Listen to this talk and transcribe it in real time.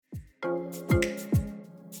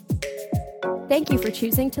Thank you for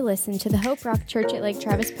choosing to listen to the Hope Rock Church at Lake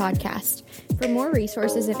Travis podcast. For more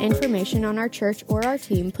resources and information on our church or our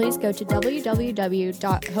team, please go to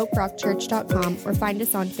www.hoperockchurch.com or find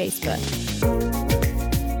us on Facebook.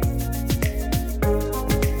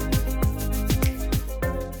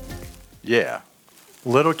 Yeah,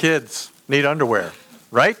 little kids need underwear,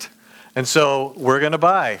 right? And so we're going to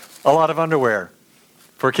buy a lot of underwear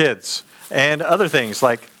for kids and other things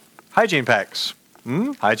like hygiene packs.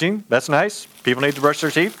 Hygiene, that's nice. People need to brush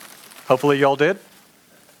their teeth. Hopefully y'all did.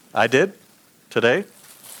 I did today.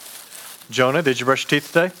 Jonah, did you brush your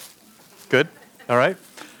teeth today? Good. All right.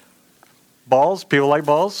 Balls, people like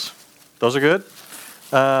balls. Those are good.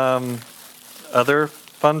 Other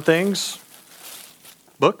fun things.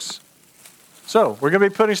 Books. So we're going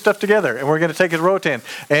to be putting stuff together, and we're going to take it to Roatan.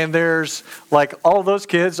 And there's like all those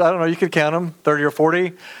kids, I don't know, you could count them, 30 or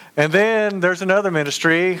 40. And then there's another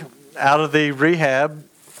ministry out of the rehab,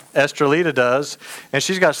 Estrelita does, and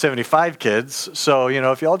she's got 75 kids. So,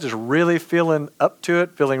 if y'all just really feeling up to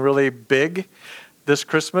it, feeling really big this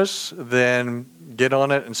Christmas, then get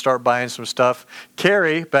on it and start buying some stuff.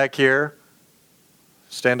 Carrie, back here,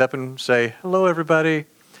 stand up and say, hello, everybody.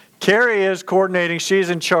 Carrie is coordinating. She's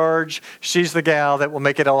in charge. She's the gal that will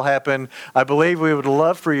make it all happen. I believe we would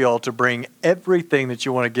love for you all to bring everything that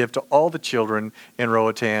you want to give to all the children in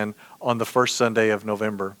Roatan on the first Sunday of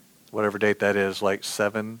November. Whatever date that is, like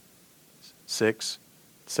 7, 6,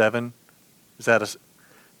 7. Is that a...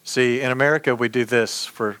 See, in America, we do this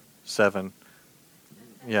for 7.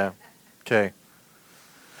 Yeah. Okay.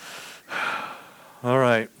 All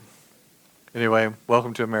right. Anyway,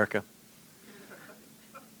 welcome to America.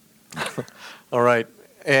 All right.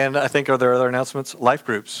 And I think, are there other announcements? Life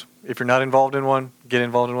groups. If you're not involved in one, get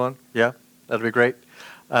involved in one. Yeah, that'd be great.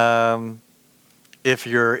 If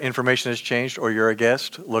your information has changed or you're a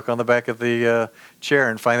guest, look on the back of the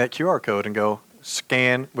chair and find that QR code and go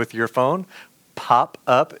scan with your phone. Pop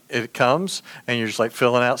up, it comes, and you're just like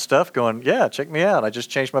filling out stuff going, yeah, check me out. I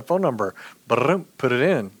just changed my phone number. Put it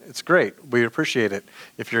in. It's great. We appreciate it.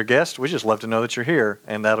 If you're a guest, we just love to know that you're here,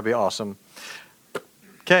 and that'll be awesome.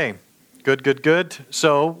 Okay, good.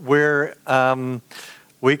 So we're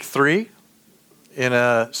week 3 in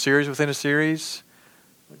a series within a series.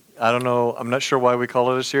 I don't know. I'm not sure why we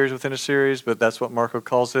call it a series within a series, but that's what Marco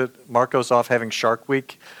calls it. Marco's off having Shark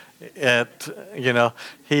Week. He and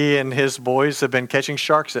his boys have been catching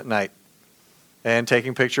sharks at night and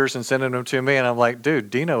taking pictures and sending them to me. And I'm like, dude,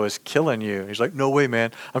 Dino is killing you. He's like, no way, man.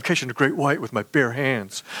 I'm catching a great white with my bare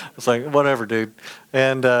hands. It's like, whatever, dude.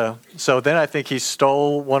 And so then I think he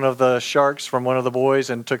stole one of the sharks from one of the boys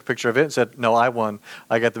and took a picture of it and said, no, I won.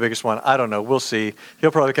 I got the biggest one. I don't know. We'll see. He'll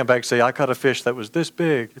probably come back and say, I caught a fish that was this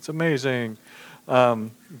big. It's amazing.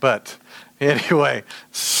 But anyway,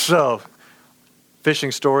 so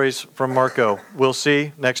fishing stories from Marco. We'll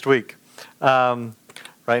see next week. Right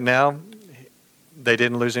now, they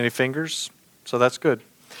didn't lose any fingers, so that's good.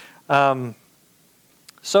 So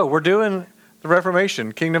we're doing the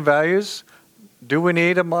Reformation, Kingdom Values. Do we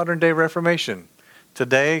need a modern-day Reformation?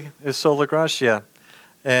 Today is Sola Gracia,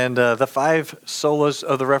 and the 5 solas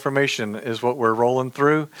of the Reformation is what we're rolling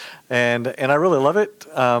through, and I really love it.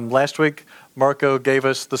 Last week, Marco gave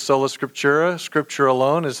us the Sola Scriptura. Scripture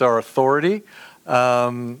alone is our authority,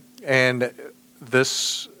 and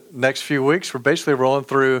this next few weeks, we're basically rolling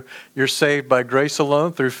through, you're saved by grace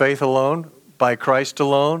alone, through faith alone, by Christ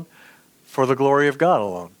alone, for the glory of God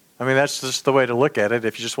alone. I mean, that's just the way to look at it.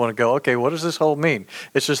 If you just want to go, okay, what does this whole mean?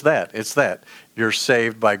 It's just that. It's that. You're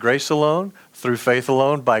saved by grace alone, through faith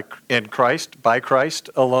alone, in Christ, by Christ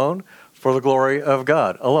alone, for the glory of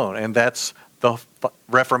God alone. And that's the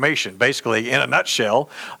Reformation, basically, in a nutshell.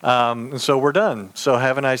 So we're done. So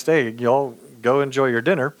have a nice day. Y'all go enjoy your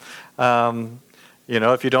dinner.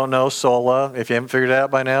 If you don't know, sola, if you haven't figured it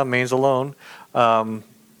out by now, means alone.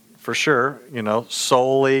 For sure,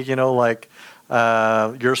 solely,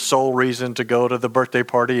 your sole reason to go to the birthday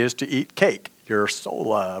party is to eat cake. Your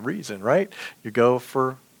sole reason, right? You go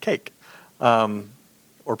for cake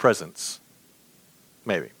or presents,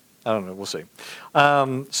 maybe. I don't know. We'll see.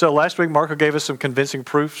 So last week, Marco gave us some convincing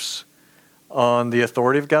proofs on the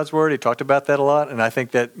authority of God's Word. He talked about that a lot, and I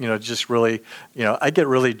think that, just really, I get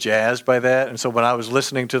really jazzed by that. And so when I was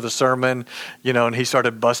listening to the sermon, and he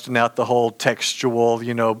started busting out the whole textual,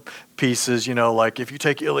 pieces, like if you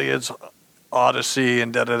take Iliad's Odyssey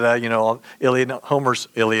and Homer's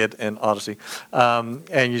Iliad and Odyssey,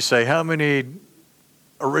 and you say, how many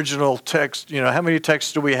original text, how many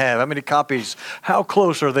texts do we have? How many copies? How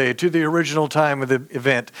close are they to the original time of the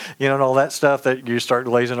event? And all that stuff that you start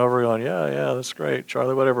glazing over going, yeah, that's great,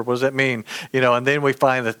 Charlie, whatever. What does that mean? And then we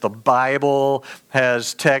find that the Bible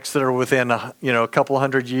has texts that are within, a couple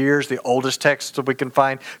hundred years, the oldest texts that we can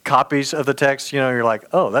find, copies of the text, you're like,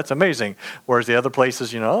 oh, that's amazing. Whereas the other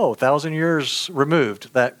places, 1,000 years removed.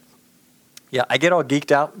 Yeah, I get all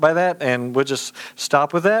geeked out by that, and we'll just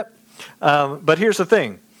stop with that. But here's the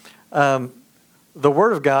thing. The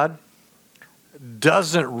Word of God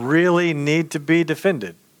doesn't really need to be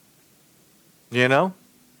defended,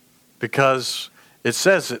 because it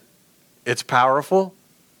says it's powerful,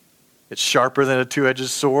 it's sharper than a two-edged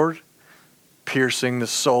sword, piercing the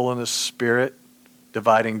soul and the spirit,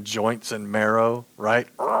 dividing joints and marrow, right?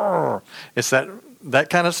 It's that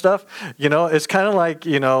kind of stuff. It's kind of like,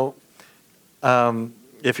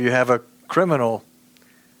 if you have a criminal,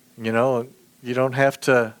 you don't have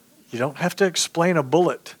to explain a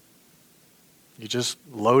bullet. You just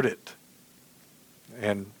load it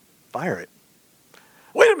and fire it.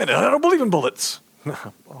 Wait a minute, I don't believe in bullets.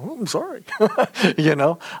 Oh, I'm sorry.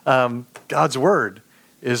 God's word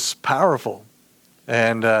is powerful,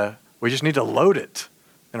 and we just need to load it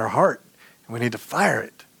in our heart, and we need to fire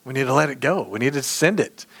it. We need to let it go. We need to send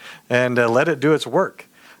it and let it do its work.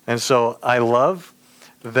 And so I love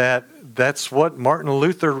that that's what Martin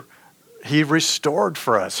Luther, he restored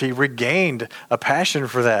for us. He regained a passion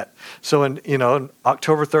for that. So in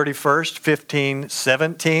October 31st,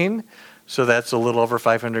 1517, so that's a little over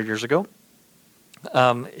 500 years ago,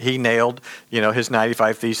 he nailed, his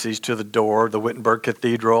 95 Theses to the door of the Wittenberg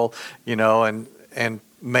cathedral, and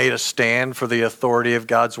made a stand for the authority of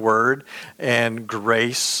God's word and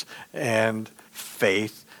grace and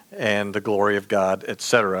faith and the glory of God,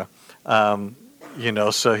 etc.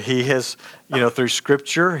 So he has, through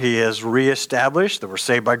Scripture, he has reestablished that we're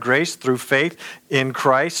saved by grace through faith in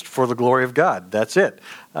Christ for the glory of God. That's it.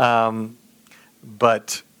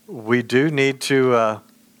 But we do need to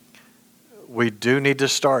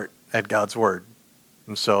start at God's word.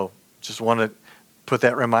 And so just want to put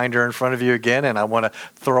that reminder in front of you again, and I want to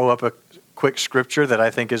throw up a quick scripture that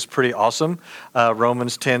I think is pretty awesome.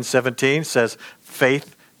 Romans 10:17 says,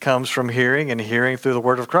 faith comes from hearing, and hearing through the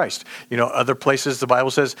word of Christ. Other places the Bible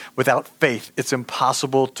says, without faith, it's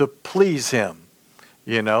impossible to please him,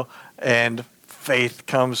 and faith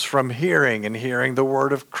comes from hearing, and hearing the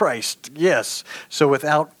word of Christ. Yes. So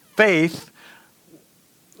without faith,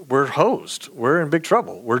 we're hosed. We're in big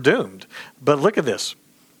trouble. We're doomed. But look at this.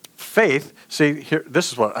 Faith, see, here,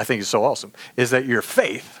 this is what I think is so awesome, is that your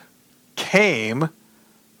faith came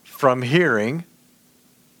from hearing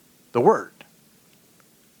the word.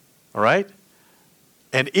 All right?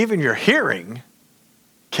 And even your hearing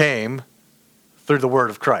came through the word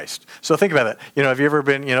of Christ. So think about that. Have you ever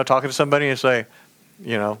been, talking to somebody and say, I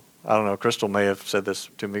don't know, Crystal may have said this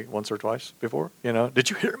to me once or twice before, did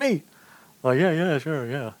you hear me? Well, yeah, sure,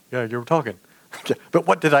 yeah, you were talking. But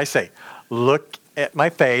what did I say? Look at my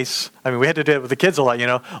face. I mean, we had to do it with the kids a lot,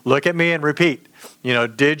 look at me and repeat.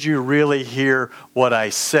 Did you really hear what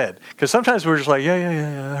I said? Because sometimes we're just like,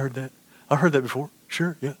 yeah, I heard that. I heard that before.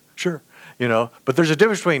 Sure, yeah. Sure, but there's a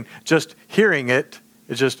difference between just hearing it.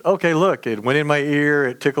 It's just, okay, look, it went in my ear,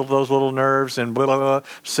 it tickled those little nerves and blah, blah, blah,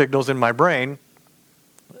 signals in my brain.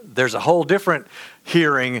 There's a whole different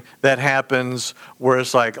hearing that happens where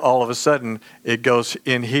it's like all of a sudden it goes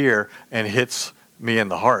in here and hits me in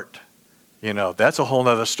the heart. That's a whole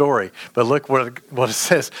nother story. But look what it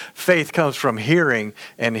says. Faith comes from hearing,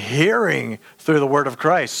 and hearing through the word of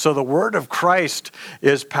Christ. So the word of Christ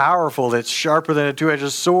is powerful. It's sharper than a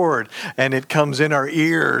two-edged sword, and it comes in our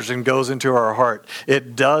ears and goes into our heart.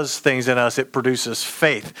 It does things in us. It produces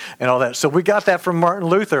faith and all that. So we got that from Martin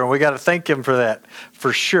Luther, and we got to thank him for that,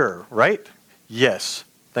 for sure, right? Yes,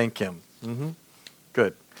 thank him.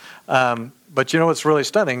 Good. But what's really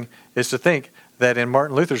stunning is to think that in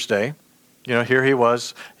Martin Luther's day, here he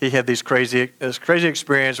was. He had this crazy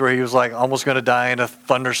experience where he was like almost going to die in a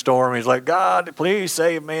thunderstorm. He's like, God, please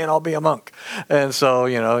save me and I'll be a monk. And so,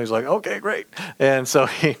 he's like, okay, great. And so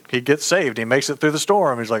he gets saved. He makes it through the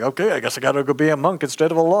storm. He's like, okay, I guess I got to go be a monk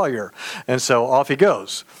instead of a lawyer. And so off he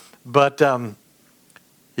goes. But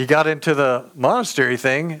he got into the monastery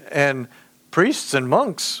thing, and priests and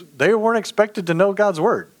monks, they weren't expected to know God's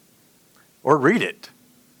word or read it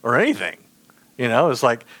or anything. It's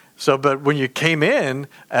like, so, but when you came in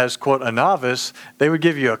as, quote, a novice, they would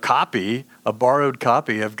give you a borrowed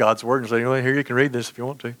copy of God's word and say, here, you can read this if you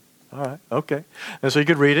want to. All right, okay. And so you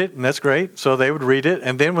could read it, and that's great. So they would read it.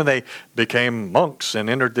 And then when they became monks and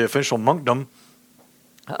entered the official monkdom,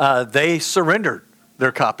 they surrendered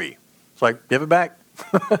their copy. It's like, give it back.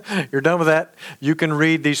 You're done with that. You can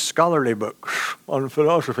read these scholarly books on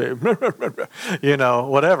philosophy,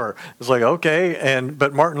 whatever. It's like, okay.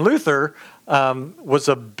 But Martin Luther was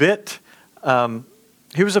a bit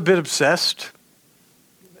obsessed,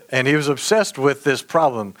 and he was obsessed with this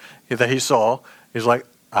problem that he saw. He's like,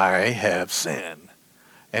 I have sin.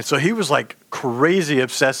 And so he was like crazy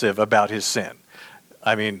obsessive about his sin.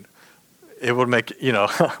 I mean, it would make,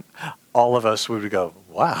 all of us would go,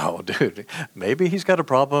 wow, dude, maybe he's got a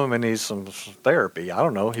problem and needs some therapy. I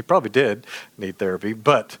don't know. He probably did need therapy.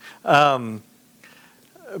 But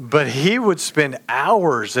he would spend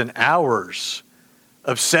hours and hours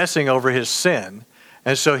obsessing over his sin.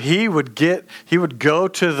 And so he would go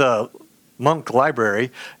to the monk library,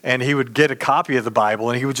 and he would get a copy of the Bible,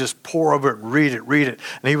 and he would just pore over it and read it.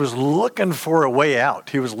 And he was looking for a way out.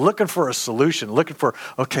 He was looking for a solution, looking for,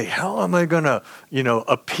 okay, how am I going to,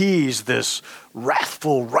 appease this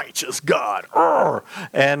wrathful, righteous God?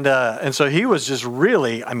 And so he was just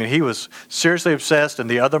really, he was seriously obsessed, and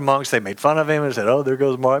the other monks, they made fun of him and said, oh, there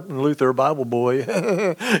goes Martin Luther, Bible boy.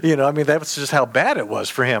 That was just how bad it was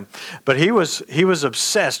for him. But he was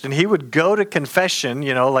obsessed, and he would go to confession,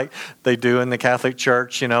 like they do in the Catholic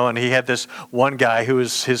Church, and he had this one guy who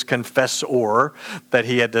was his confessor that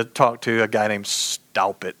he had to talk to, a guy named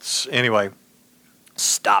Staupitz. Anyway,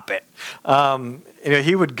 stop it.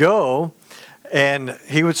 He would go and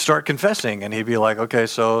he would start confessing, and he'd be like, okay,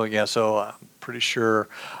 so I'm pretty sure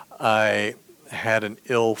I had an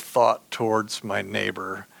ill thought towards my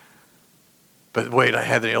neighbor. But wait, I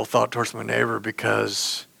had an ill thought towards my neighbor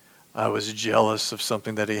because I was jealous of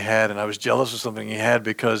something that he had, and I was jealous of something he had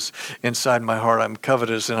because inside my heart I'm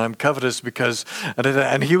covetous, and I'm covetous because,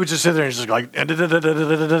 and he would just sit there and just like, and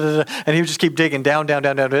he would just keep digging down.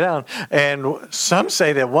 And some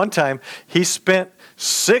say that one time he spent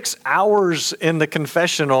 6 hours in the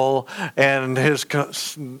confessional, and his,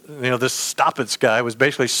 this stop it guy was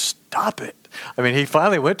basically, stop it. He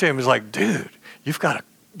finally went to him and was like, dude, you've got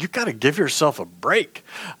to give yourself a break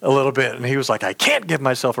a little bit. And he was like, I can't give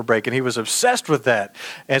myself a break. And he was obsessed with that.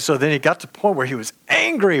 And so then he got to the point where he was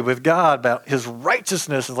angry with God about his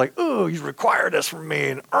righteousness. And like, oh, you require this from me.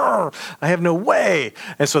 And I have no way.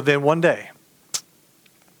 And so then one day,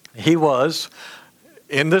 he was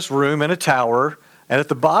in this room in a tower. And at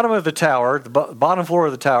the bottom of the tower, the bottom floor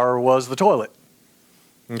of the tower was the toilet.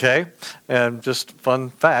 Okay, and just fun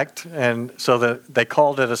fact, and so they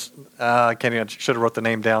called it I should have wrote the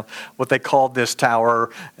name down. What they called this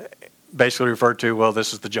tower basically referred to, well,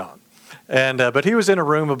 this is the John, and but he was in a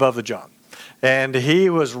room above the John, and he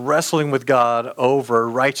was wrestling with God over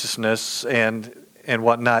righteousness and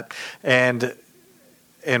whatnot, and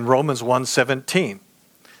in Romans 1:17.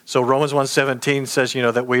 So Romans 1:17 says,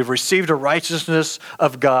 that we've received a righteousness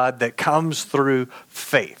of God that comes through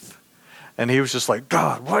faith. And he was just like,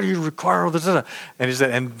 God, why do you require all this? And he said,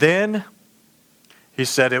 and then he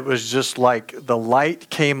said it was just like the light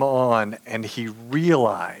came on, and he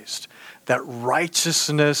realized that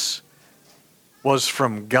righteousness was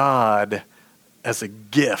from God as a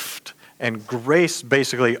gift. And grace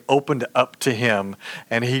basically opened up to him,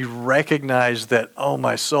 and he recognized that, oh,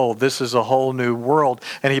 my soul, this is a whole new world.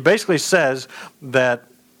 And he basically says that,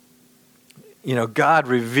 God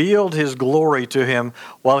revealed his glory to him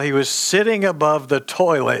while he was sitting above the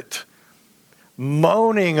toilet,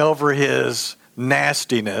 moaning over his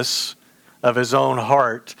nastiness of his own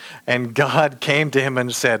heart. And God came to him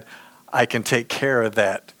and said, I can take care of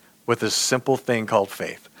that with a simple thing called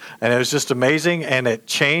faith. And it was just amazing, and it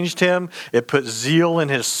changed him. It put zeal in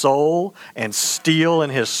his soul and steel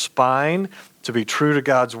in his spine to be true to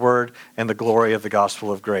God's word and the glory of the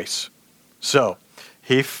gospel of grace. So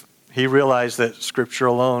he realized that Scripture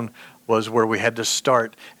alone was where we had to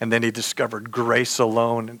start, and then he discovered grace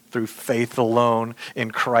alone, through faith alone,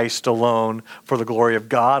 in Christ alone, for the glory of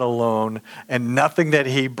God alone, and nothing that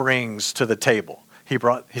he brings to the table. He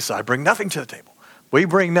said, I bring nothing to the table. We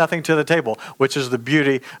bring nothing to the table, which is the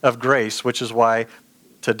beauty of grace, which is why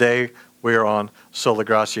today we are on Sola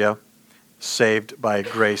Gracia, saved by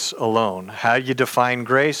grace alone. How you define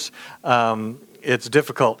grace? It's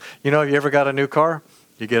difficult. You ever got a new car?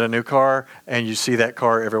 You get a new car, and you see that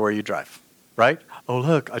car everywhere you drive, right? Oh,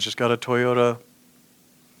 look, I just got a Toyota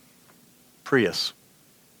Prius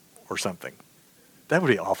or something. That would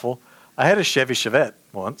be awful. I had a Chevy Chevette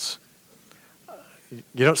once.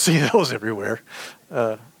 You don't see those everywhere,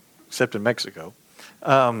 except in Mexico.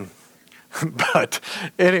 But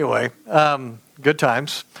anyway, good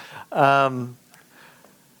times. But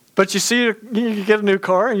you get a new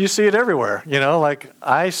car, and you see it everywhere. Like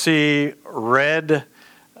I see red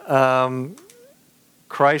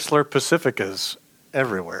Chrysler Pacificas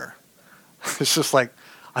everywhere. It's just like,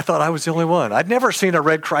 I thought I was the only one. I'd never seen a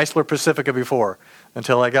red Chrysler Pacifica before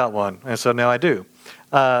until I got one, and so now I do.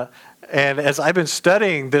 And as I've been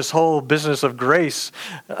studying this whole business of grace,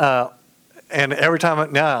 and every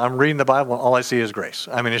time now I'm reading the Bible, all I see is grace.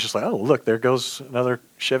 I mean, it's just like, oh, look, there goes another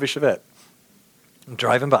Chevy Chevette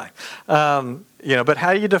driving by. But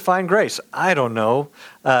how do you define grace? I don't know.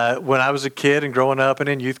 When I was a kid and growing up and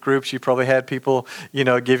in youth groups, you probably had people,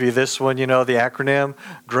 give you this one, the acronym,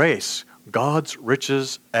 GRACE, God's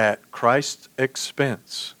riches at Christ's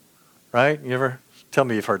expense, right? You ever tell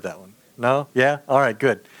me you've heard that one? No? Yeah? All right,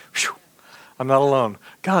 good. Whew. I'm not alone.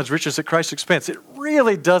 God's riches at Christ's expense. It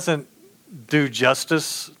really doesn't do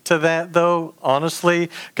justice to that, though,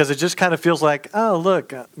 honestly, because it just kind of feels like, oh,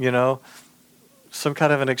 look, some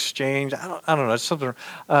kind of an exchange. I don't know. It's something.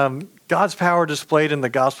 God's power displayed in the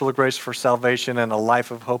gospel of grace for salvation and a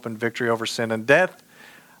life of hope and victory over sin and death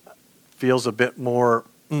feels a bit more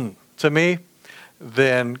to me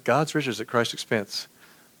than God's riches at Christ's expense.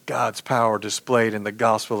 God's power displayed in the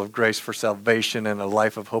gospel of grace for salvation and a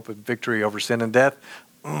life of hope and victory over sin and death.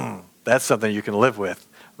 That's something you can live with,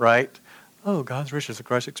 right? Oh, God's riches at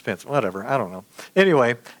Christ's expense. Whatever. I don't know.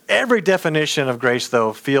 Anyway, every definition of grace,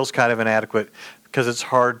 though, feels kind of inadequate because it's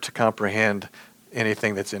hard to comprehend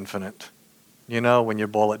anything that's infinite. When you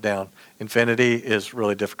boil it down. Infinity is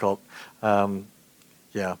really difficult. The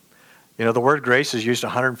word grace is used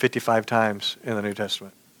 155 times in the New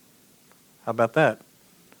Testament. How about that?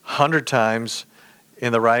 100 times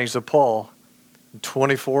in the writings of Paul.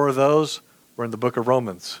 24 of those were in the book of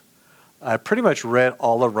Romans. I pretty much read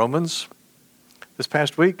all of Romans this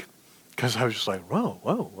past week because I was just like,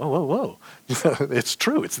 whoa. It's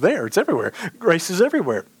true. It's there. It's everywhere. Grace is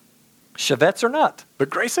everywhere. Chevettes are not, but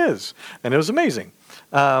grace is. And it was amazing.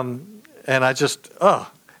 And I just,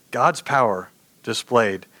 God's power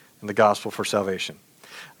displayed in the gospel for salvation.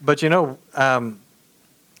 But,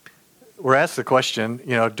 we're asked the question,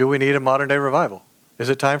 do we need a modern day revival? Is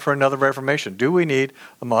it time for another Reformation? Do we need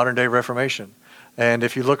a modern day Reformation? And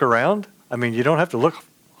if you look around, you don't have to look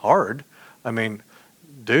hard.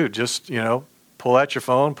 Dude, just, pull out your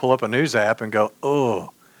phone, pull up a news app and go,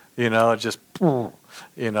 oh,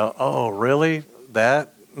 really?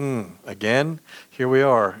 That? Again? Here we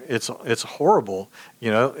are. It's horrible.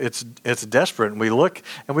 It's desperate. And we look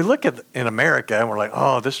at in America and we're like,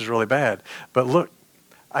 oh, this is really bad. But look,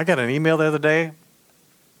 I got an email the other day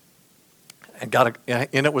and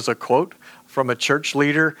in it was a quote from a church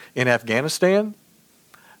leader in Afghanistan.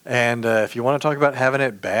 And if you want to talk about having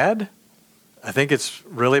it bad, I think it's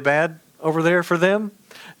really bad over there for them,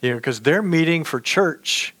 because they're meeting for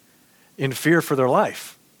church in fear for their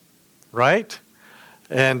life, right?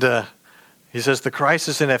 And he says, the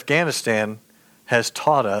crisis in Afghanistan has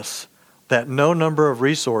taught us that no number of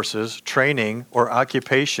resources, training, or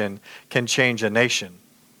occupation can change a nation.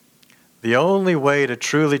 The only way to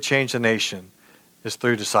truly change a nation is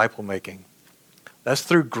through disciple making. That's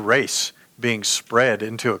through grace being spread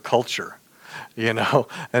into a culture,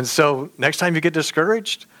 And so next time you get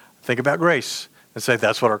discouraged, think about grace and say,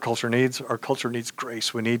 that's what our culture needs. Our culture needs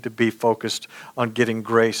grace. We need to be focused on getting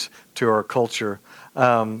grace to our culture.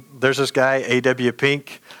 There's this guy, A.W.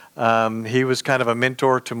 Pink. He was kind of a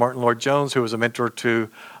mentor to Martin Lloyd-Jones, who was a mentor to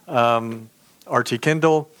R.T.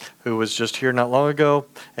 Kendall, who was just here not long ago,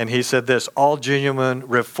 and he said this: all genuine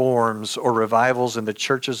reforms or revivals in the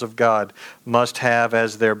churches of God must have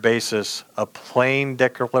as their basis a plain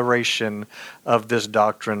declaration of this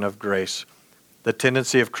doctrine of grace. The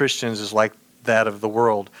tendency of Christians is like that of the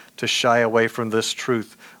world, to shy away from this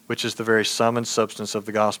truth, which is the very sum and substance of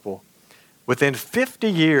the gospel. Within 50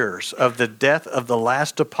 years of the death of the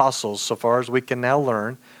last apostles, so far as we can now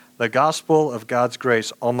learn, the gospel of God's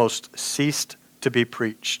grace almost ceased to be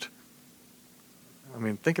preached.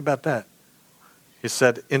 Think about that. He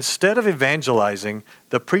said, instead of evangelizing,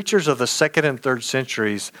 the preachers of the 2nd and 3rd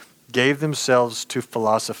centuries gave themselves to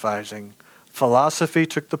philosophizing. Philosophy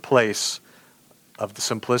took the place of the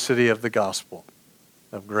simplicity of the gospel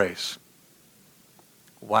of grace.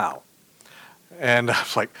 Wow. And I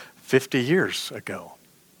was like, 50 years ago.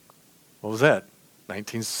 What was that?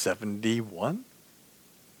 1971?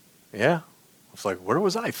 Yeah. I was like, where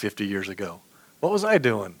was I 50 years ago? What was I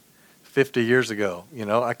doing 50 years ago?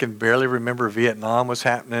 I can barely remember Vietnam was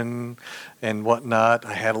happening and whatnot.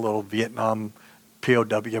 I had a little Vietnam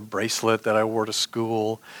POW bracelet that I wore to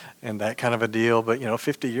school and that kind of a deal. But,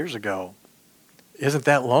 50 years ago isn't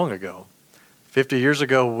that long ago. 50 years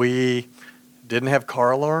ago, we didn't have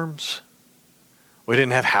car alarms. We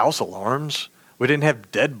didn't have house alarms. We didn't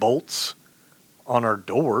have deadbolts on our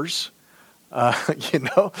doors.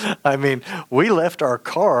 We left our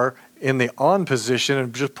car in the on position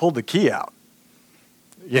and just pulled the key out.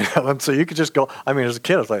 You know, and so you could just go, I mean, as a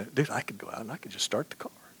kid, I was like, dude, I could go out and I could just start the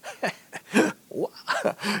car.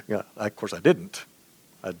 Yeah, of course I didn't.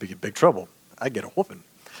 I'd be in big trouble. I'd get a whooping.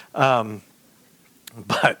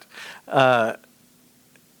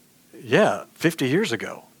 Yeah, 50 years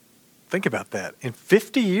ago. Think about that. In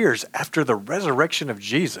 50 years after the resurrection of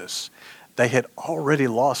Jesus, they had already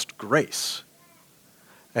lost grace.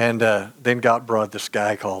 And then God brought this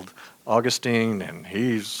guy called Augustine, and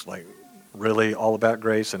he's like really all about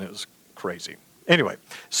grace, and it was crazy. Anyway,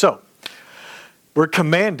 so we're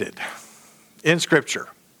commanded in Scripture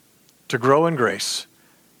to grow in grace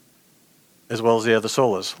as well as the other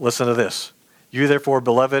solas. Listen to this. You therefore,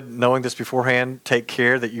 beloved, knowing this beforehand, take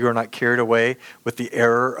care that you are not carried away with the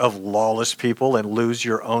error of lawless people and lose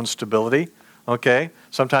your own stability. Okay?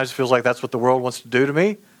 Sometimes it feels like that's what the world wants to do to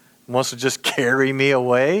me. It wants to just carry me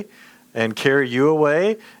away and carry you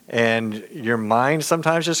away. And your mind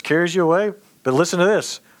sometimes just carries you away. But listen to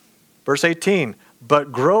this. Verse 18.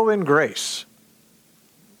 But grow in grace.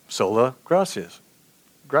 Sola Gracia.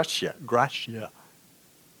 Gratia.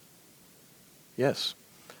 Yes.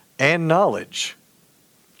 And knowledge.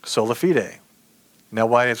 Sola fide. Now,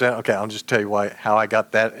 why is that? Okay, I'll just tell you how I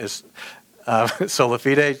got that is sola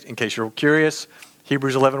fide, in case you're curious.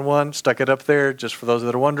 Hebrews 11:1, stuck it up there just for those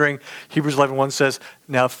that are wondering. Hebrews 11:1 says,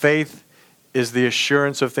 now faith is the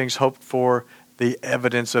assurance of things hoped for, the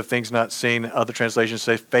evidence of things not seen. Other translations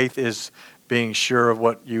say faith is being sure of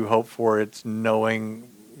what you hope for. It's knowing.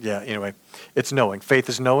 Yeah, anyway, it's knowing. Faith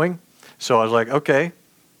is knowing. So I was like, okay,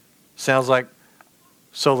 sounds like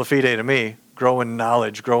sola fide to me. Grow in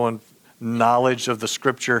knowledge of the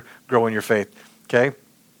Scripture, grow in your faith. Okay?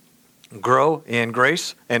 Grow in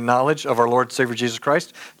grace and knowledge of our Lord and Savior Jesus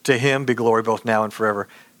Christ. To him be glory both now and forever,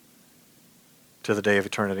 to the day of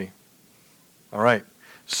eternity. All right.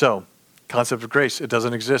 So, concept of grace, it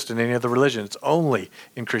doesn't exist in any other religion. It's only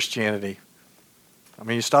in Christianity. I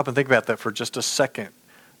mean, you stop and think about that for just a second.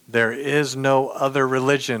 There is no other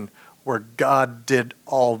religion where God did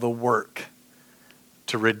all the work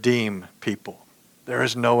to redeem people. There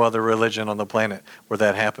is no other religion on the planet where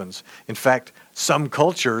that happens. In fact, some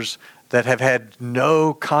cultures that have had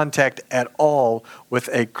no contact at all with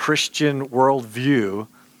a Christian worldview,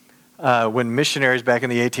 when missionaries back in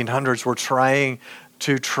the 1800s were trying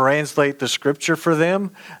to translate the Scripture for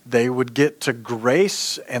them, they would get to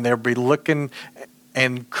grace and they'd be looking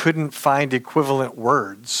and couldn't find equivalent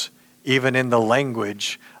words, even in the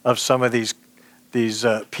language of some of these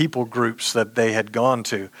people groups that they had gone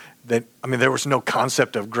to. There was no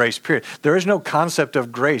concept of grace, period. There is no concept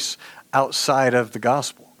of grace outside of the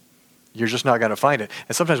gospel. You're just not going to find it.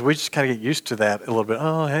 And sometimes we just kind of get used to that a little bit.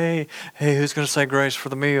 Oh, hey, who's going to say grace for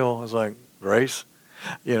the meal? I was like, grace?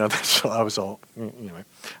 You know, that's I was all, anyway.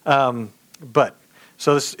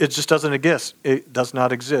 It just doesn't exist. It does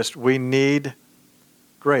not exist. We need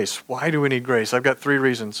grace. Why do we need grace? I've got 3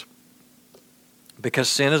 reasons. Because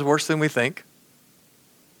sin is worse than we think.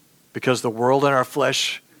 Because the world and our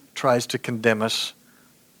flesh tries to condemn us.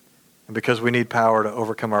 And because we need power to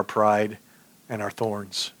overcome our pride and our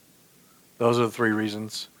thorns. Those are the 3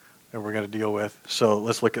 reasons that we're going to deal with. So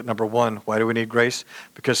let's look at number 1. Why do we need grace?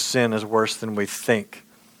 Because sin is worse than we think.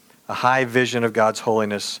 A high vision of God's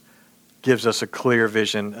holiness gives us a clear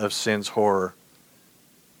vision of sin's horror.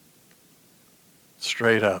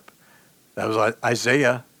 Straight up. That was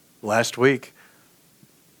Isaiah last week.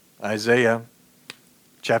 Isaiah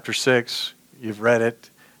chapter 6, you've read it.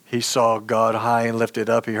 He saw God high and lifted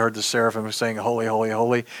up. He heard the seraphim saying, holy, holy,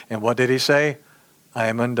 holy. And what did he say? I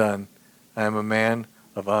am undone. I am a man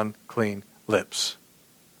of unclean lips.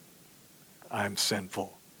 I'm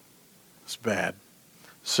sinful. It's bad.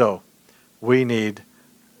 So we need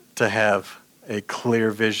to have a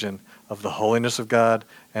clear vision of the holiness of God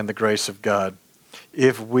and the grace of God.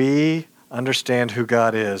 If we understand who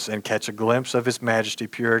God is and catch a glimpse of his majesty,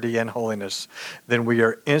 purity, and holiness, then we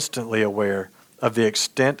are instantly aware of the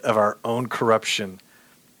extent of our own corruption.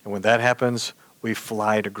 And when that happens, we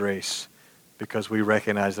fly to grace because we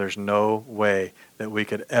recognize there's no way that we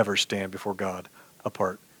could ever stand before God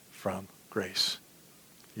apart from grace.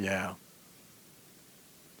 Yeah.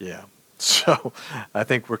 So I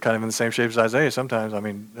think we're kind of in the same shape as Isaiah sometimes. I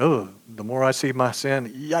mean, the more I see my sin,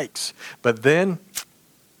 yikes. But then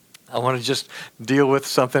I want to just deal with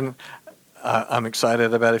something. I'm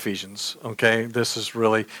excited about Ephesians, okay? This is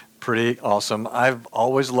really pretty awesome. I've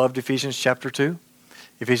always loved Ephesians chapter 2.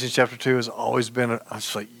 Ephesians chapter 2 has always been, I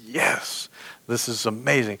was like, yes, this is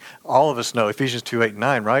amazing. All of us know Ephesians 2, 8, and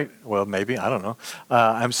 9, right? Well, maybe, I don't know.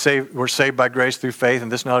 We're saved by grace through faith,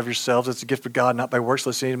 and this not of yourselves. It's a gift of God, not by works,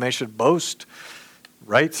 lest any man should boast,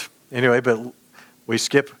 right? Anyway, but we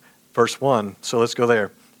skip verse 1, so let's go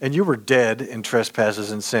there. And you were dead in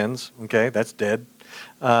trespasses and sins, okay, that's dead,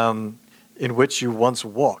 in which you once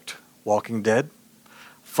walked, walking dead,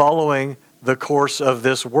 following the course of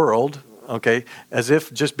this world, okay, as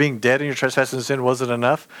if just being dead in your trespasses and sin wasn't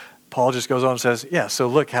enough. Paul just goes on and says, yeah, so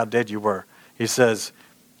look how dead you were. He says,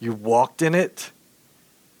 you walked in it,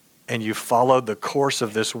 and you followed the course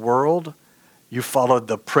of this world. You followed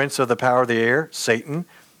the prince of the power of the air, Satan,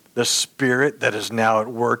 the spirit that is now at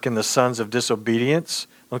work in the sons of disobedience.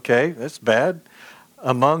 Okay, that's bad.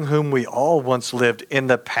 Among whom we all once lived in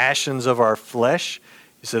the passions of our flesh.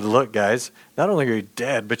 He said, look, guys, not only are you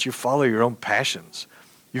dead, but you follow your own passions.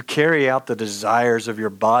 You carry out the desires of your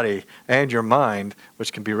body and your mind,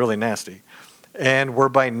 which can be really nasty. And were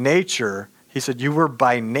by nature, he said, you were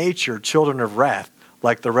by nature children of wrath,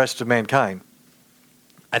 like the rest of mankind.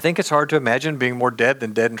 I think it's hard to imagine being more dead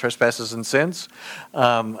than dead in trespasses and sins.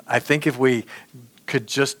 I think if we could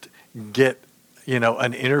just get,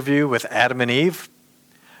 an interview with Adam and Eve,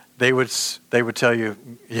 they would tell you,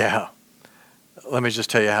 yeah, let me just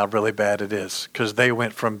tell you how really bad it is, because they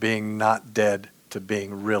went from being not dead to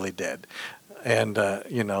being really dead. And,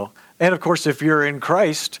 and of course, if you're in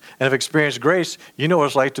Christ and have experienced grace, you know what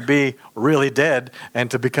it's like to be really dead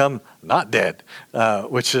and to become not dead,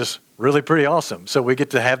 which is really pretty awesome. So we get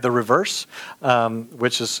to have the reverse,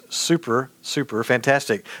 which is super, super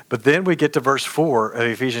fantastic. But then we get to verse 4 of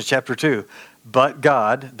Ephesians chapter 2. But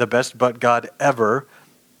God, the best but God ever,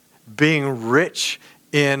 being rich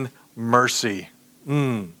in mercy,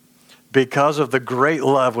 because of the great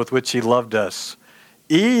love with which he loved us,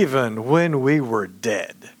 even when we were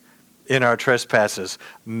dead in our trespasses,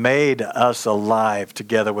 made us alive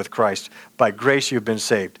together with Christ. By grace you've been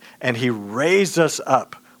saved. And he raised us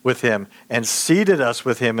up with him and seated us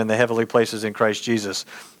with him in the heavenly places in Christ Jesus,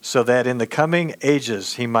 so that in the coming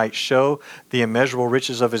ages he might show the immeasurable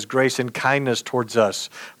riches of his grace and kindness towards us.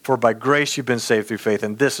 For by grace you've been saved through faith,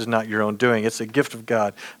 and this is not your own doing. It's a gift of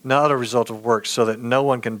God, not a result of works, so that no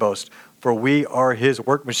one can boast. For we are his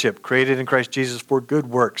workmanship, created in Christ Jesus for good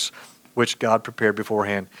works, which God prepared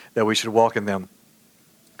beforehand, that we should walk in them.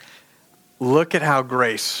 Look at how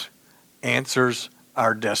grace answers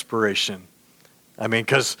our desperation. I mean,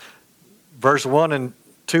 because verse 1 and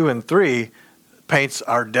 2 and 3 paints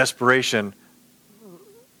our desperation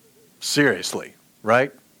seriously,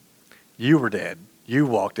 right? You were dead. You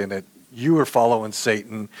walked in it. You were following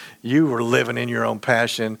Satan. You were living in your own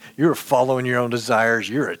passion. You were following your own desires.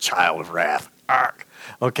 You're a child of wrath. Ark.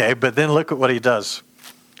 Okay, but then look at what he does.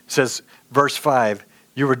 It says, verse 5,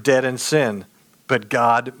 you were dead in sin, but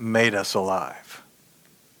God made us alive.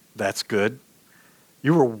 That's good.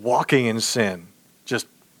 You were walking in sin, just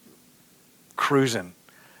cruising.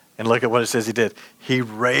 And look at what it says he did. He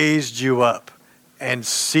raised you up and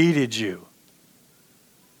seated you.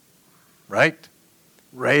 Right?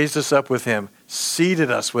 Raised us up with him,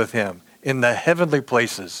 seated us with him in the heavenly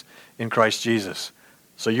places in Christ Jesus.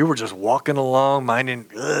 So you were just walking along, minding,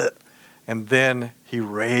 and then he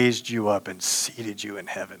raised you up and seated you in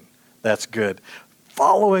heaven. That's good.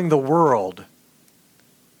 Following the world.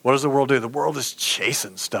 What does the world do? The world is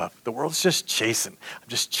chasing stuff. The world's just chasing. I'm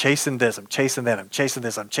just chasing this. I'm chasing that. I'm chasing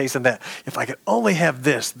this. I'm chasing that. If I could only have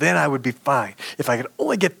this, then I would be fine. If I could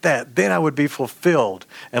only get that, then I would be fulfilled.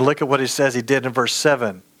 And look at what he says he did in verse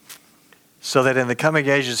 7. So that in the coming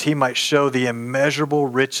ages he might show the immeasurable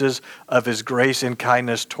riches of his grace and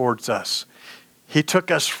kindness towards us. He took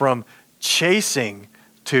us from chasing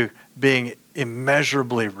to being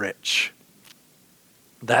immeasurably rich.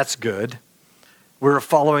 That's good. We were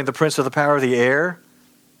following the prince of the power of the air,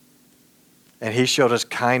 and he showed us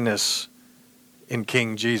kindness in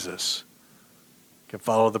King Jesus. You can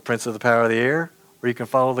follow the prince of the power of the air, or you can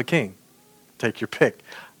follow the king. Take your pick.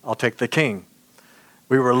 I'll take the king.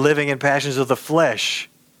 We were living in passions of the flesh,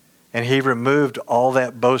 and he removed all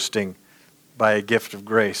that boasting by a gift of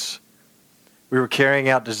grace. We were carrying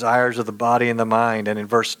out desires of the body and the mind, and in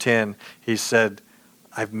verse 10, he said,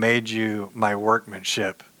 I've made you my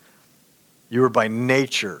workmanship. You were by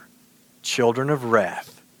nature children of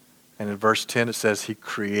wrath. And in verse 10 it says, he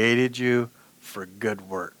created you for good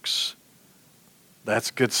works.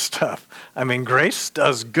 That's good stuff. I mean, grace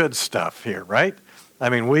does good stuff here, right? I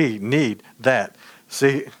mean, we need that.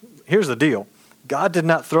 See, here's the deal. God did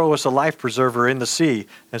not throw us a life preserver in the sea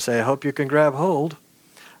and say, I hope you can grab hold.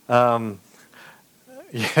 Yeah,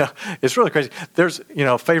 it's really crazy. There's,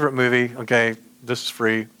 favorite movie, okay, this is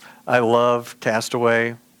free. I love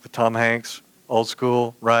Castaway with Tom Hanks, old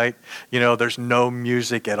school, right? There's no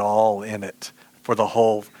music at all in it for the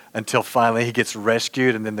whole, until finally he gets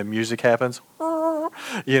rescued and then the music happens.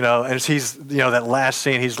 and he's, that last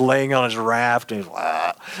scene, he's laying on his raft and he's,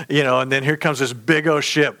 and then here comes this big old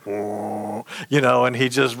ship, and he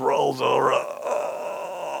just rolls over,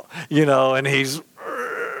 and he's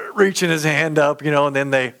reaching his hand up, and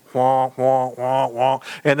then they wah, wah, wah, wah,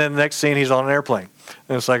 and then the next scene he's on an airplane.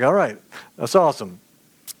 And it's like, all right, that's awesome.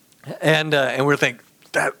 And we're thinking,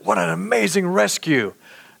 what an amazing rescue.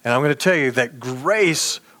 And I'm going to tell you that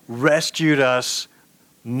grace rescued us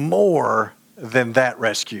more than that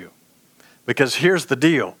rescue. Because here's the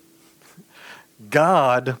deal.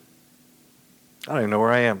 God, I don't even know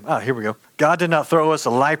where I am. Here we go. God did not throw us a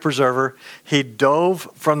life preserver. He dove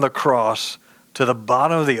from the cross to the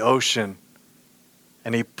bottom of the ocean,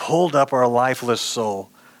 and he pulled up our lifeless soul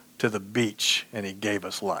to the beach, and he gave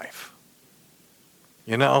us life.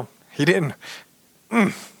 He didn't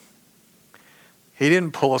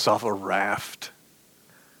pull us off a raft.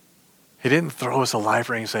 He didn't throw us a life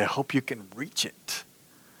ring and say, I hope you can reach it.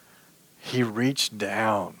 He reached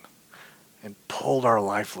down and pulled our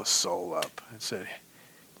lifeless soul up and said,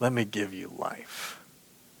 let me give you life.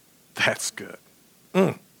 That's good.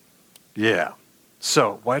 Yeah.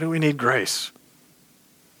 So, why do we need grace?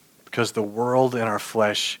 Because the world in our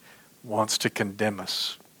flesh wants to condemn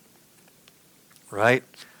us. Right?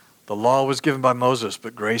 The law was given by Moses,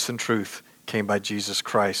 but grace and truth came by Jesus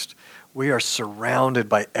Christ. We are surrounded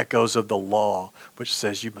by echoes of the law, which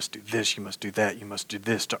says you must do this, you must do that, you must do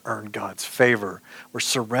this to earn God's favor. We're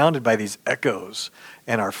surrounded by these echoes,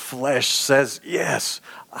 and our flesh says, yes,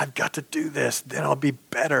 I've got to do this, then I'll be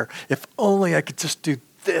better. If only I could just do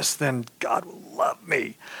this, then God will love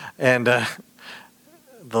me. And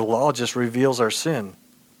the law just reveals our sin,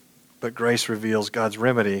 but grace reveals God's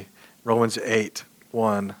remedy. Romans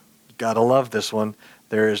 8:1. You got to love this one.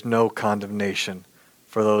 There is no condemnation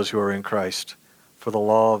for those who are in Christ. For the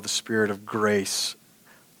law of the Spirit of grace,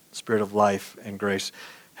 Spirit of life and grace,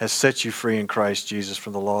 has set you free in Christ Jesus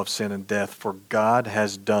from the law of sin and death. For God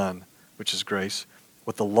has done, which is grace,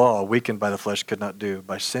 what the law, weakened by the flesh, could not do.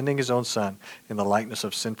 By sending his own Son in the likeness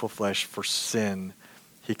of sinful flesh for sin,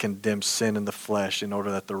 he condemned sin in the flesh in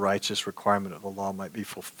order that the righteous requirement of the law might be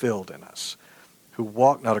fulfilled in us, who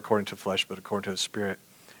walk not according to flesh, but according to the Spirit.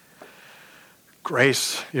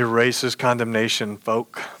 Grace erases condemnation,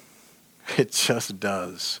 folk. It just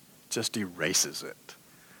does. Just erases it.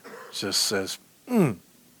 Just says,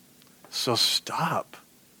 so stop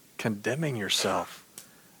condemning yourself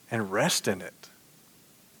and rest in it.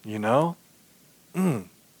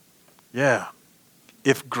 Yeah.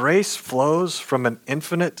 If grace flows from an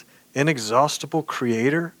infinite, inexhaustible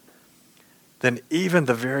creator, then even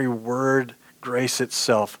the very word grace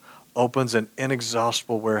itself opens an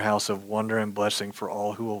inexhaustible warehouse of wonder and blessing for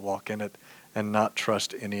all who will walk in it and not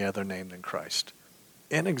trust any other name than Christ.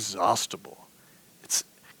 Inexhaustible.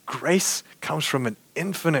 Grace comes from an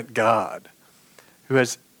infinite God who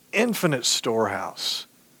has infinite storehouse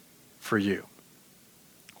for you.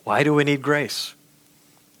 Why do we need grace?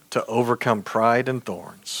 To overcome pride and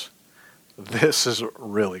thorns. This is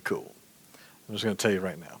really cool. I'm just going to tell you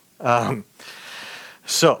right now.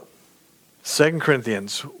 So, 2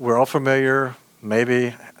 Corinthians, we're all familiar,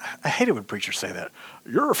 maybe, I hate it when preachers say that.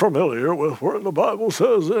 You're familiar with what the Bible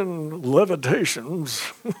says in Levitations,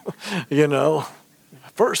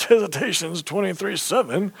 First Hesitations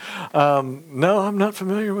 23:7. No, I'm not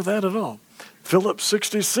familiar with that at all. Philip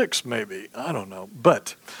 66, maybe. I don't know.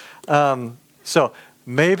 But, so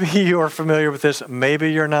maybe you're familiar with this.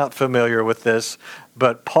 Maybe you're not familiar with this.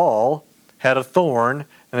 But Paul had a thorn,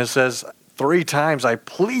 and it says 3 times I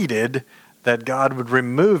pleaded that God would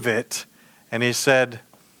remove it. And he said,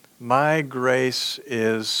 my grace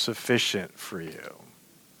is sufficient for you,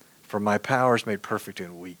 for my power is made perfect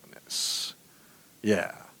in weakness.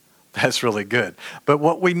 Yeah, that's really good. But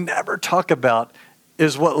what we never talk about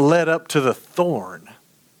is what led up to the thorn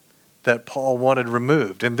that Paul wanted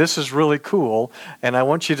removed. And this is really cool, and I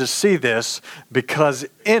want you to see this because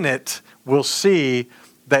in it we'll see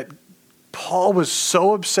that Paul was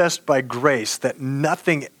so obsessed by grace that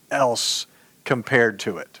nothing else compared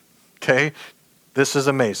to it. Okay? This is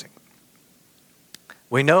amazing.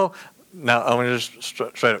 We know, now I'm going to just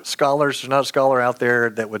straight up, scholars, there's not a scholar out there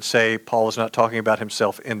that would say Paul is not talking about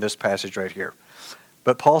himself in this passage right here.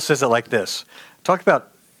 But Paul says it like this. Talk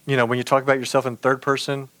about, when you talk about yourself in third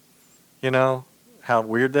person, how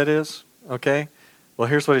weird that is, okay? Well,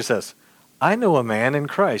 here's what he says. I know a man in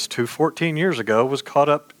Christ who 14 years ago was caught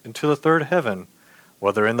up into the third heaven.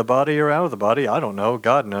 Whether in the body or out of the body, I don't know.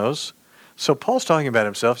 God knows. So Paul's talking about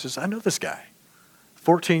himself. He says, I know this guy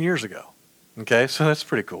 14 years ago. Okay, so that's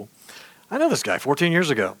pretty cool. I know this guy 14 years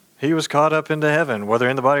ago. He was caught up into heaven, whether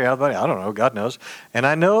in the body or out of the body. I don't know. God knows. And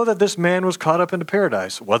I know that this man was caught up into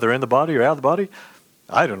paradise, whether in the body or out of the body.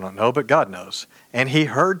 I do not know, but God knows. And he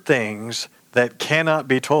heard things that cannot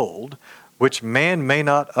be told, which man may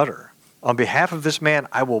not utter. On behalf of this man,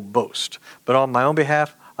 I will boast. But on my own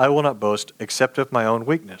behalf, I will not boast, except of my own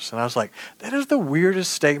weakness. And I was like, that is the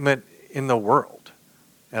weirdest statement in the world.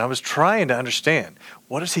 And I was trying to understand,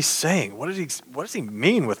 what is he saying? What does he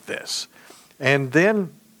mean with this? And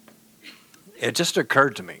then it just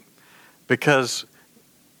occurred to me, because,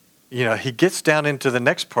 he gets down into the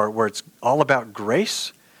next part where it's all about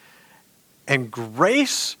grace. And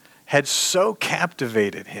grace had so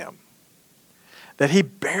captivated him that he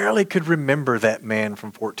barely could remember that man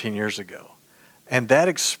from 14 years ago. And that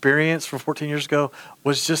experience from 14 years ago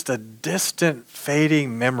was just a distant,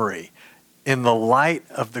 fading memory in the light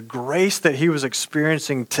of the grace that he was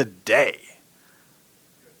experiencing today.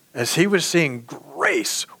 As he was seeing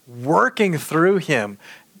grace working through him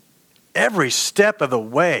every step of the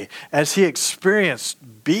way, as he experienced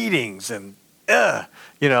beatings and,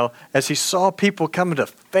 as he saw people coming to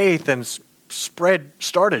faith and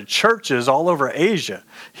started churches all over Asia.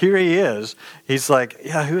 Here he is. He's like,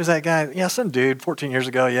 yeah, who is that guy? Yeah, some dude 14 years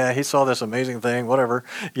ago. Yeah, he saw this amazing thing, whatever,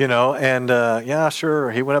 and yeah,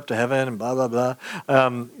 sure, he went up to heaven and blah, blah,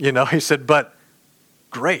 blah. He said, but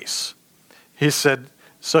grace. He said,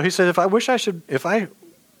 if I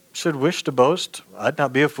should wish to boast, I'd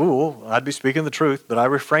not be a fool. I'd be speaking the truth, but I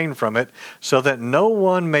refrain from it, so that no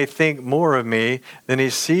one may think more of me than he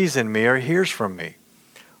sees in me or hears from me.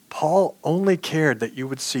 Paul only cared that you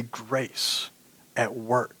would see grace at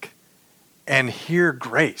work and hear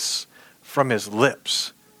grace from his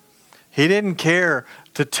lips. He didn't care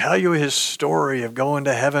to tell you his story of going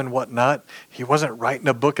to heaven, whatnot. He wasn't writing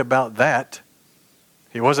a book about that.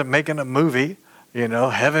 He wasn't making a movie.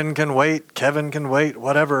 Heaven can wait, Kevin can wait,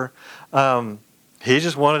 whatever. He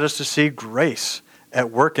just wanted us to see grace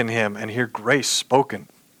at work in him and hear grace spoken.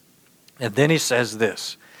 And then he says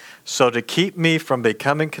this, so to keep me from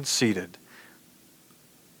becoming conceited,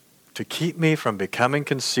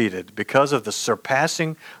 because of the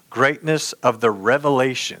surpassing greatness of the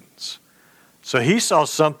revelations. So he saw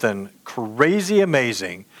something crazy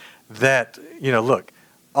amazing that, look,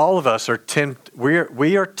 all of us are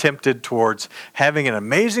we are tempted towards having an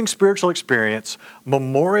amazing spiritual experience,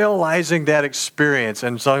 memorializing that experience,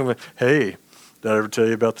 and saying, hey, did I ever tell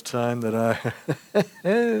you about the time that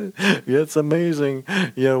yeah, it's amazing.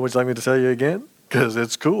 Would you like me to tell you again? Because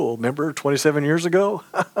it's cool. Remember 27 years ago?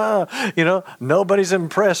 Nobody's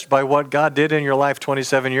impressed by what God did in your life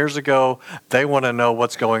 27 years ago. They want to know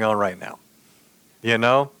what's going on right now.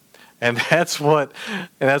 And that's what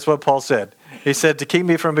Paul said. He said, to keep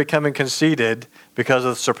me from becoming conceited because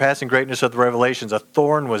of the surpassing greatness of the revelations, a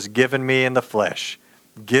thorn was given me in the flesh.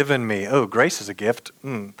 Given me. Oh, grace is a gift.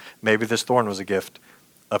 Maybe this thorn was a gift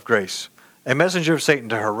of grace. A messenger of Satan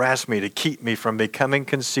to harass me, to keep me from becoming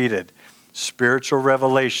conceited. Spiritual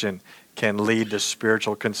revelation can lead to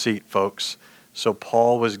spiritual conceit, folks. So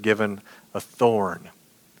Paul was given a thorn.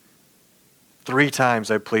 3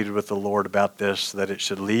 times I pleaded with the Lord about this, that it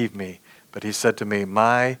should leave me. But he said to me,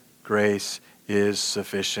 my grace is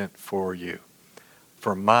sufficient for you.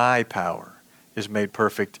 For my power is made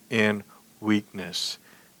perfect in weakness.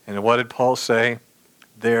 And what did Paul say?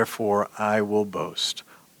 Therefore I will boast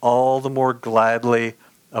all the more gladly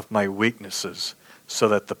of my weaknesses, so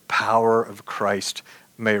that the power of Christ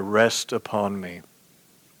may rest upon me.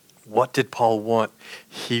 What did Paul want?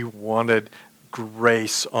 He wanted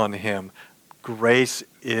grace on him. Grace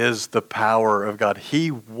is the power of God. He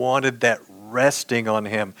wanted that resting on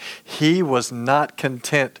him. He was not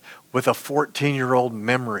content with a 14-year-old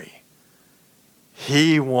memory.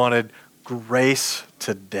 He wanted grace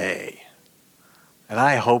today. And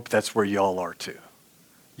I hope that's where y'all are too.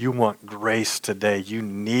 You want grace today. You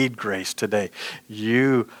need grace today.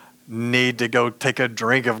 You need to go take a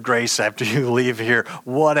drink of grace after you leave here.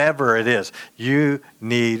 Whatever it is, you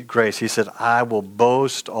need grace. He said, I will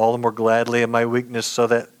boast all the more gladly in my weakness, so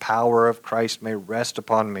that power of Christ may rest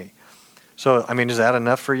upon me. So, is that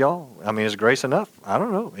enough for y'all? Is grace enough? I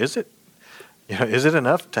don't know. Is it? Is it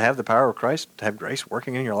enough to have the power of Christ, to have grace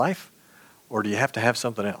working in your life? Or do you have to have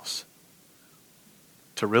something else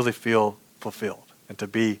to really feel fulfilled and to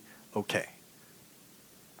be okay?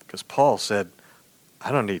 Because Paul said,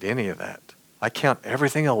 I don't need any of that. I count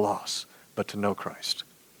everything a loss but to know Christ.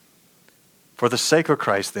 For the sake of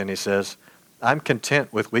Christ, then, he says, I'm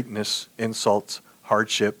content with weakness, insults,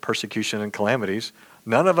 hardship, persecution, and calamities.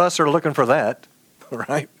 None of us are looking for that,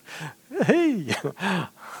 right? Hey,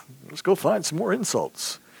 let's go find some more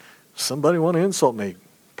insults. Somebody want to insult me,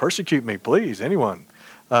 persecute me, please, anyone.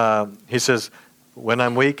 He says, when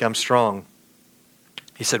I'm weak, I'm strong.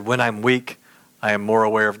 He said, when I'm weak, I am more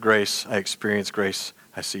aware of grace. I experience grace.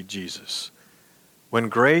 I see Jesus. When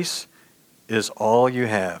grace is all you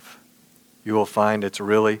have, you will find it's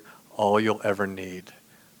really all you'll ever need.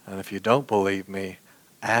 And if you don't believe me,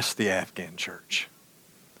 ask the Afghan church,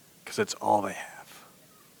 because it's all they have.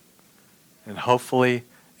 And hopefully,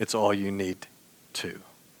 it's all you need too.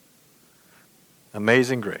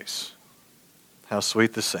 Amazing grace. How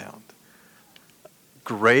sweet the sound.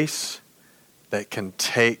 Grace that can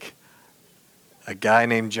take a guy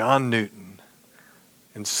named John Newton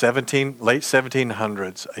in late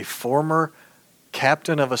 1700s, a former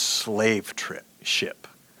captain of a slave ship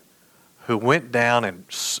who went down and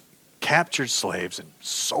captured slaves and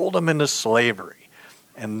sold them into slavery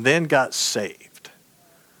and then got saved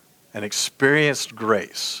and experienced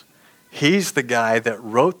grace. He's the guy that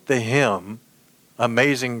wrote the hymn,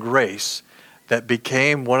 Amazing Grace, that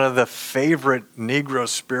became one of the favorite Negro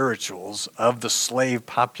spirituals of the slave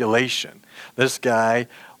population. This guy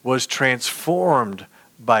was transformed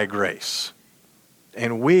by grace.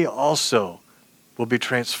 And we also will be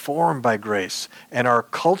transformed by grace. And our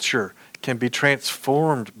culture can be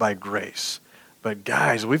transformed by grace. But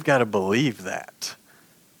guys, we've got to believe that.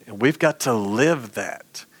 And we've got to live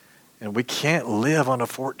that. And we can't live on a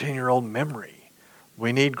 14-year-old memory.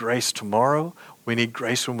 We need grace tomorrow. We need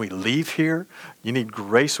grace when we leave here. You need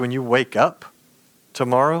grace when you wake up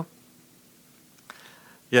tomorrow.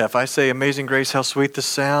 Yeah, if I say Amazing Grace, how sweet the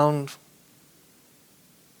sound.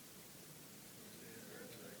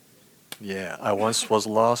 Yeah, I once was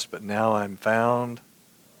lost, but now I'm found.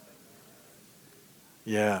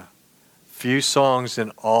 Yeah, few songs in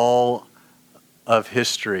all of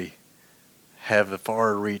history have the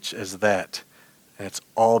far reach as that. And it's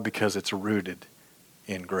all because it's rooted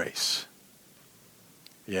in grace.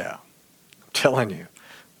 Yeah, I'm telling you,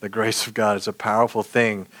 the grace of God is a powerful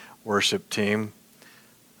thing, worship team.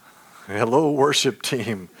 Hello, worship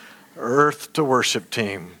team. Earth to worship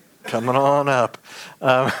team. Coming on up.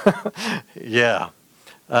 Yeah.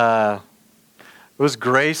 It was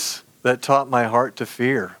grace that taught my heart to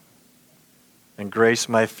fear, and grace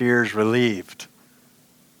my fears relieved.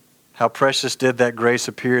 How precious did that grace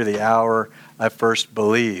appear the hour I first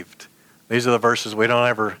believed. These are the verses we don't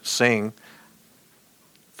ever sing.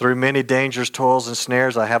 Through many dangers, toils, and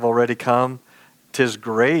snares I have already come. 'Tis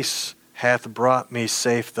grace hath brought me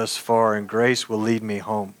safe thus far, and grace will lead me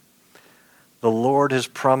home. The Lord has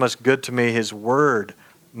promised good to me. His word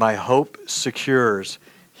my hope secures.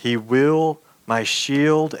 He will my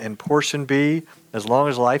shield and portion be as long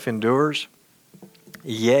as life endures.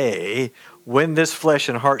 Yea, when this flesh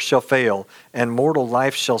and heart shall fail, and mortal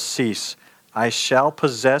life shall cease, I shall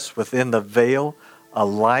possess within the veil a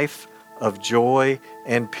life of joy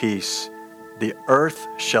and peace. The earth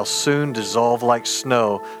shall soon dissolve like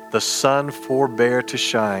snow, the sun forbear to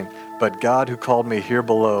shine, but God who called me here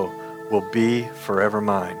below will be forever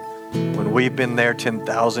mine. When we've been there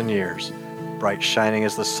 10,000 years, bright shining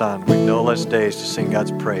as the sun, we've no less days to sing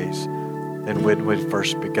God's praise than when we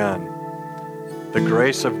first begun. The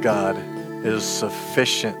grace of God is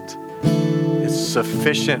sufficient. It's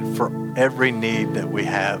sufficient for every need that we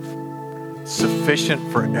have.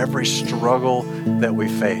 Sufficient for every struggle that we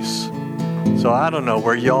face. So I don't know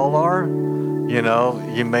where y'all are. You know,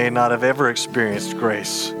 you may not have ever experienced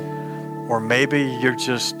grace. Or maybe you're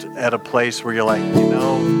just at a place where you're like, you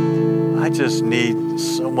know, I just need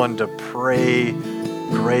someone to pray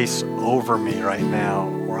grace over me right now.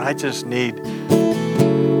 Or I just need,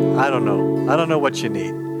 I don't know. I don't know what you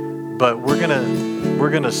need. But we're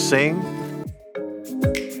gonna sing.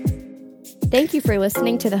 Thank you for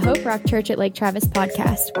listening to the Hope Rock Church at Lake Travis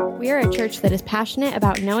podcast. We are a church that is passionate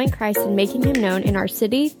about knowing Christ and making him known in our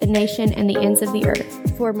city, the nation, and the ends of the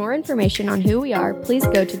earth. For more information on who we are, please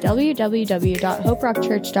go to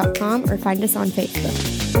www.hoperockchurch.com or find us on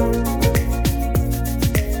Facebook.